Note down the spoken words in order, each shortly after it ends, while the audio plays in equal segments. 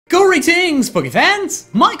Greetings,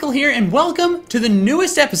 Pokefans! Michael here, and welcome to the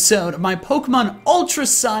newest episode of my Pokemon Ultra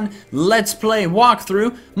Sun Let's Play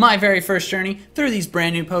walkthrough, my very first journey through these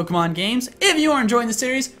brand new Pokemon games. If you are enjoying the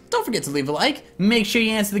series, don't forget to leave a like, make sure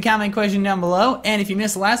you answer the comment question down below, and if you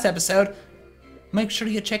missed the last episode, make sure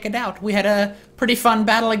you check it out. We had a pretty fun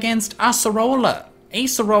battle against Acerola,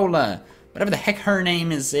 whatever the heck her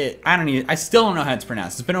name is. I still don't know how it's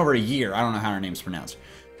pronounced. It's been over a year. I don't know how her name's pronounced.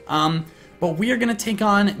 But we are gonna take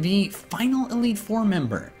on the final Elite Four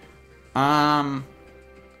member,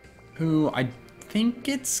 who I think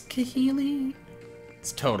it's KAHILI.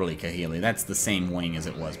 It's totally KAHILI. That's the same wing as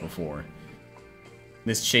it was before.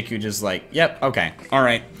 This chick who just like, yep, okay, all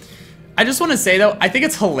right. I just want to say though, I think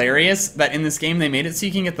it's hilarious that in this game they made it so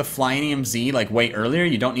you can get the Flying EMZ like way earlier.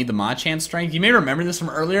 You don't need the Machamp strength. You may remember this from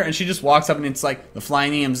earlier, and she just walks up and it's like, the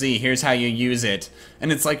Flying EMZ, here's how you use it.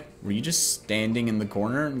 And it's like, were you just standing in the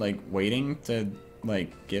corner like waiting to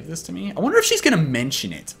like give this to me? I wonder if she's gonna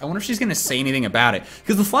mention it. I wonder if she's gonna say anything about it,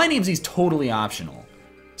 because the Flying EMZ is totally optional.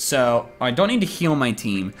 So I don't need to heal my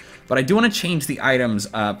team, but I do want to change the items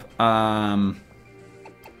up by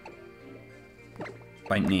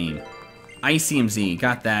name. ICMZ,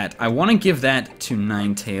 got that. I want to give that to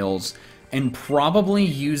Ninetales and probably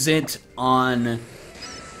use it on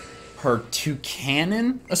her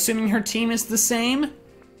Toucanon, assuming her team is the same.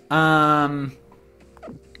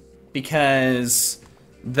 Because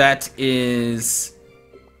that is...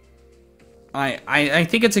 I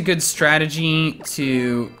think it's a good strategy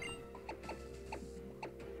to...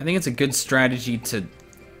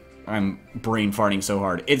 I'm brain farting so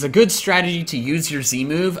hard. It's a good strategy to use your Z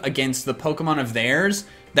move against the Pokemon of theirs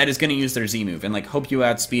that is going to use their Z move and like hope you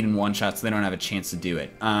outspeed in one shot so they don't have a chance to do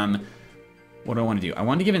it. What do I want to do? I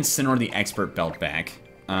want to give Incineroar the Expert Belt back.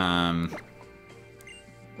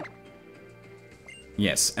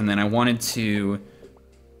 Yes, and then I wanted to...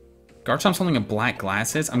 Garchomp's holding a Black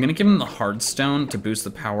Glasses. I'm going to give him the Hard Stone to boost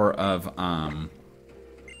the power of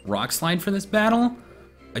Rock Slide for this battle.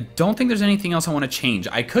 I don't think there's anything else I want to change.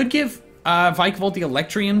 I could give Vikavolt the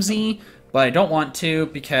Electrium Z, but I don't want to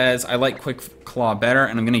because I like Quick Claw better,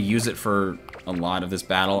 and I'm going to use it for a lot of this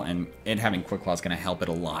battle, and it having Quick Claw is going to help it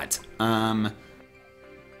a lot.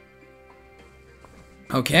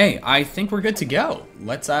 Okay, I think we're good to go.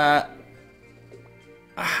 Let's, I'm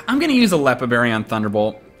going to use a Leppa Berry on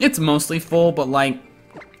Thunderbolt. It's mostly full, but, like,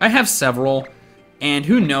 I have several, and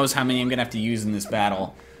who knows how many I'm going to have to use in this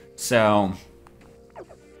battle. So...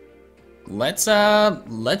 let's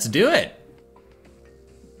do it.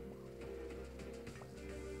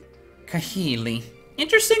 KAHILI.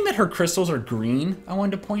 Interesting that her crystals are green, I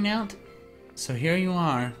wanted to point out. So here you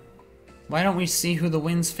are. Why don't we see who the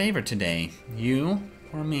winds favor today? You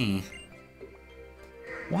or me?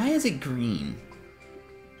 Why is it green?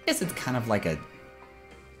 I guess it's kind of like a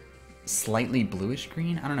slightly bluish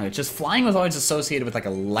green. I don't know. It's just flying was always associated with like a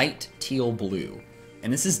light teal blue.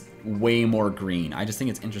 And this is way more green. I just think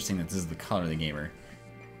it's interesting that this is the color they gave her.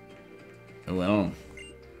 Hello.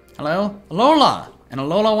 Hello? Alola! And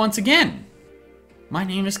Alola once again! My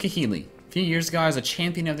name is KAHILI. A few years ago, I was a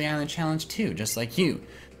champion of the Island Challenge too, just like you.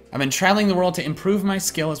 I've been traveling the world to improve my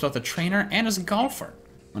skill as both a trainer and as a golfer.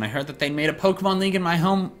 When I heard that they'd made a Pokemon League in my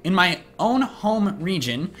own home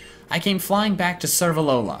region, I came flying back to serve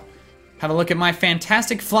Alola. Have a look at my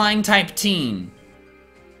fantastic flying type team.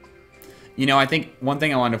 You know, I think one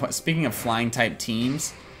thing I wanted to put, speaking of flying type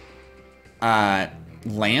teams,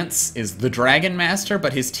 Lance is the Dragon Master,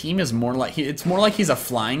 but his team is more like, it's more like he's a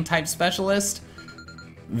flying type specialist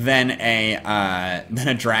than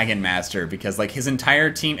a Dragon Master, because like his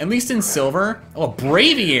entire team, at least in Silver, oh, a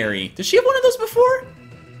Braviary. Did she have one of those before?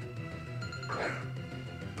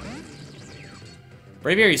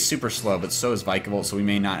 Braviary is super slow, but so is Vikavolt, so we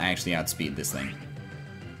may not actually outspeed this thing.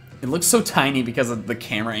 It looks so tiny because of the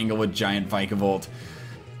camera angle with giant Vikavolt.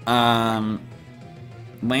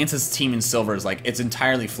 Lance's team in Silver is like, it's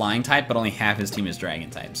entirely flying type, but only half his team is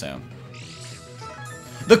dragon type, so.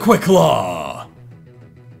 The Quick Claw!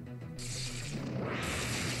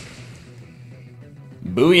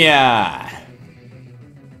 Booyah!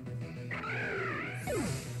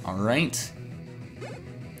 Alright.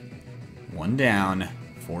 One down,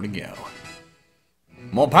 4 to go.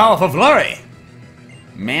 More powerful Flurry!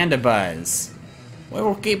 Mandibuzz. We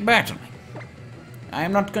will keep battling. I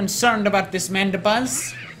am not concerned about this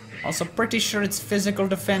Mandibuzz. Also pretty sure its physical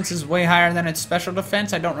defense is way higher than its special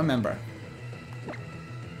defense. I don't remember.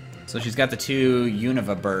 So she's got the 2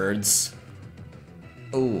 Unova birds.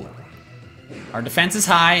 Ooh. Our defense is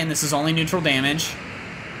high, and this is only neutral damage.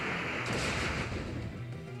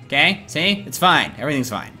 Okay, see? It's fine. Everything's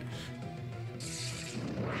fine.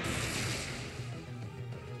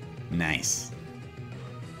 Nice.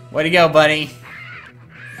 Way to go, buddy.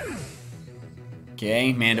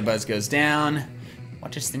 Okay, Mandibuzz goes down.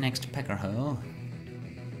 What is the next pecker hole?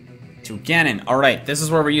 To Ganon. Alright, this is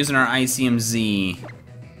where we're using our ICMZ.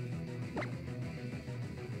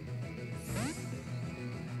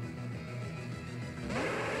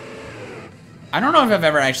 I don't know if I've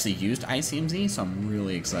ever actually used ICMZ, so I'm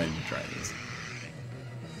really excited to try these.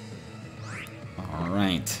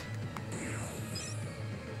 Alright.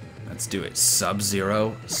 Let's do it.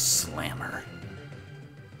 Sub-Zero Slammer.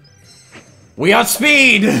 We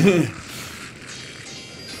outspeed!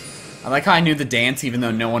 I like how I knew the dance even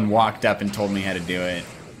though no one walked up and told me how to do it.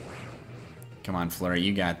 Come on, Flurry,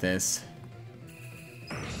 you got this.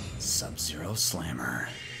 Sub-Zero Slammer.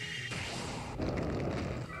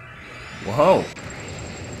 Whoa!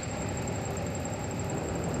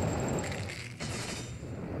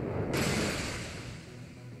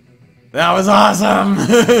 That was awesome!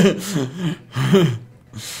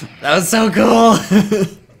 That was so cool!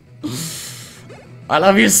 I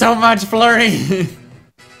love you so much, Flurry!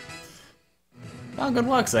 Oh, good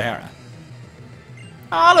work, Sahara.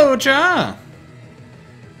 Alola!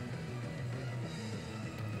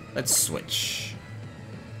 Let's switch.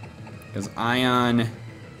 Because Ion...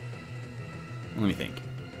 Let me think.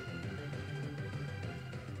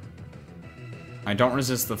 I don't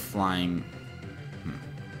resist the flying...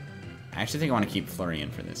 I actually think I want to keep Flurry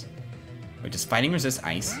in for this. Wait, does fighting resist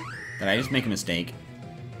ice? Did I just make a mistake?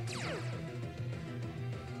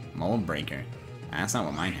 Mold Breaker. That's not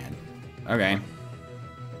what mine had. Okay.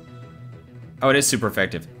 Oh, it is super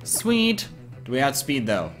effective. Sweet. Do we outspeed,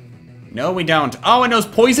 though? No, we don't. Oh, it knows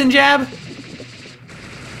Poison Jab?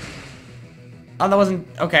 Oh, that wasn't...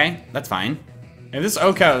 Okay, that's fine. If this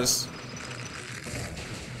Oko's...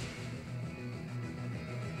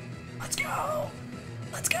 Let's go.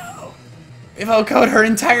 Let's go. We've Oko'd her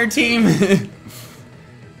entire team.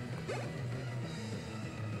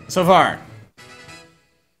 So far.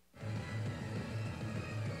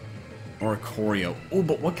 Or a Choreo. Oh,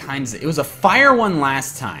 but what kind is it? It was a fire one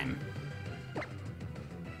last time.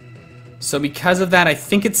 So because of that, I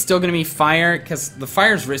think it's still going to be fire, because the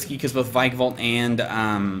fire's risky, because both Vikavolt and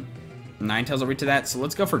Ninetales are weak to that. So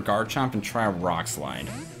let's go for Garchomp and try a Rock Slide.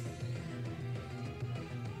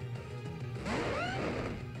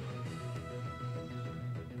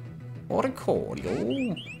 What a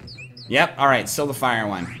Choreo. Yep, alright, still the fire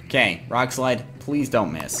one. Okay, Rock Slide, please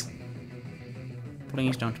don't miss.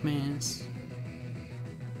 Please don't miss.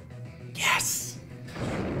 Yes!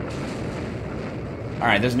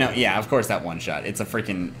 Alright, there's no... Yeah, of course that one shot. It's a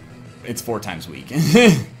freaking... It's 4 times weak.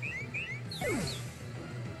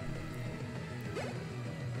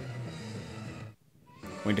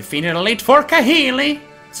 We defeated Elite Four Kahili!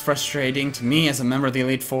 It's frustrating to me as a member of the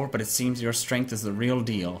Elite Four, but it seems your strength is the real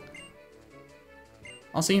deal.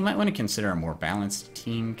 Also, you might want to consider a more balanced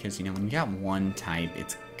team, because, you know, when you got one type,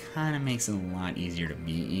 it kind of makes it a lot easier to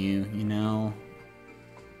beat you, you know?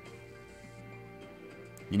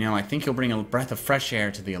 You know, I think you'll bring a breath of fresh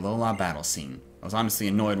air to the Alola battle scene. I was honestly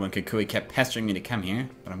annoyed when Kukui kept pestering me to come here,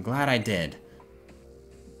 but I'm glad I did.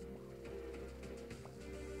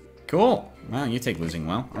 Cool. Well, you take losing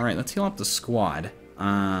well. Alright, let's heal up the squad. Where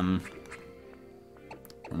am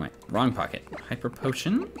I? Wrong pocket. Hyper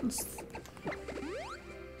Potion.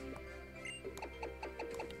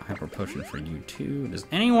 Hyper Potion for you too. Does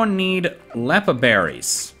anyone need Lepa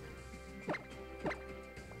Berries?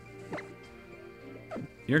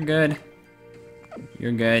 You're good.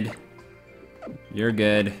 You're good. You're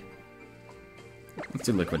good. Let's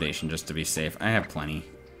do Liquidation just to be safe. I have plenty.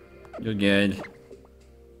 You're good.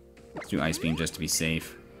 Let's do Ice Beam just to be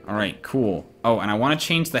safe. Alright, cool. Oh, and I want to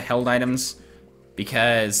change the held items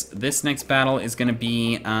because this next battle is going to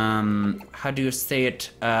be, how do you say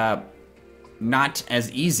it? Not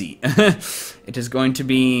as easy. It is going to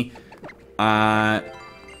be, okay,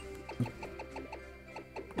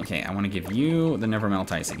 I want to give you the Never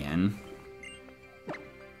Melt Ice again.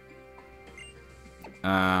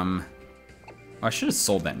 Oh, I should have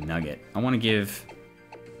sold that nugget. I want to give...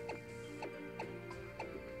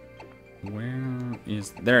 Where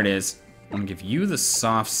is... There it is. I'm going to give you the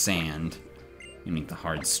Soft Sand. You need the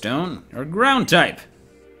Hard Stone. Or Ground type.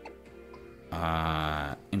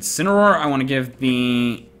 Incineroar, I want to give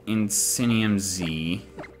the Insinium Z.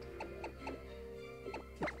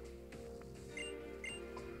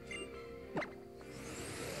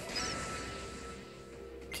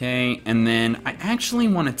 Okay, and then I actually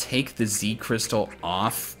want to take the Z Crystal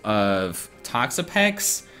off of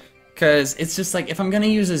Toxapex, because it's just like, if I'm going to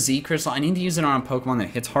use a Z Crystal, I need to use it on a Pokemon that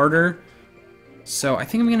hits harder. So I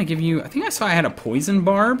think I'm going to give you, I think I saw I had a Poison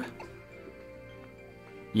Barb.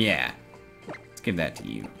 Yeah. Let's give that to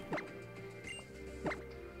you.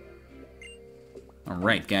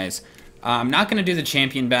 Alright, guys. I'm not going to do the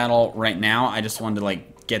champion battle right now. I just wanted to,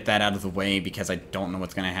 like, get that out of the way because I don't know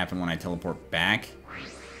what's going to happen when I teleport back.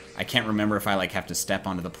 I can't remember if I, like, have to step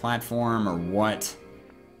onto the platform or what.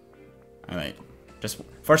 Alright. Just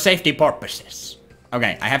for safety purposes.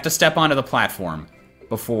 Okay, I have to step onto the platform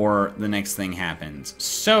before the next thing happens.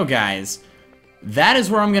 So, guys, that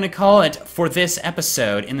is where I'm going to call it for this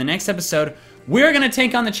episode. In the next episode, we're going to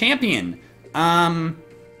take on the champion. I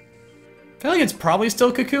feel like it's probably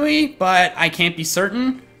still Kukui, but I can't be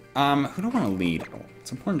certain. Who do I want to lead? Oh,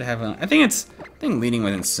 it's important to have a... I think leading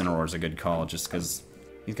with Incineroar is a good call, just because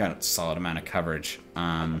he's got a solid amount of coverage.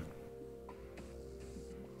 And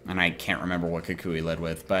I can't remember what Kukui led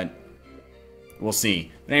with, but we'll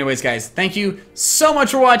see. But anyways, guys, thank you so much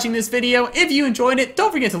for watching this video. If you enjoyed it,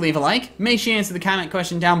 don't forget to leave a like. Make sure you answer the comment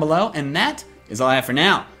question down below. And that is all I have for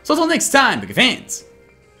now. So until next time, big fans,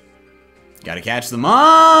 gotta catch them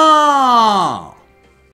all!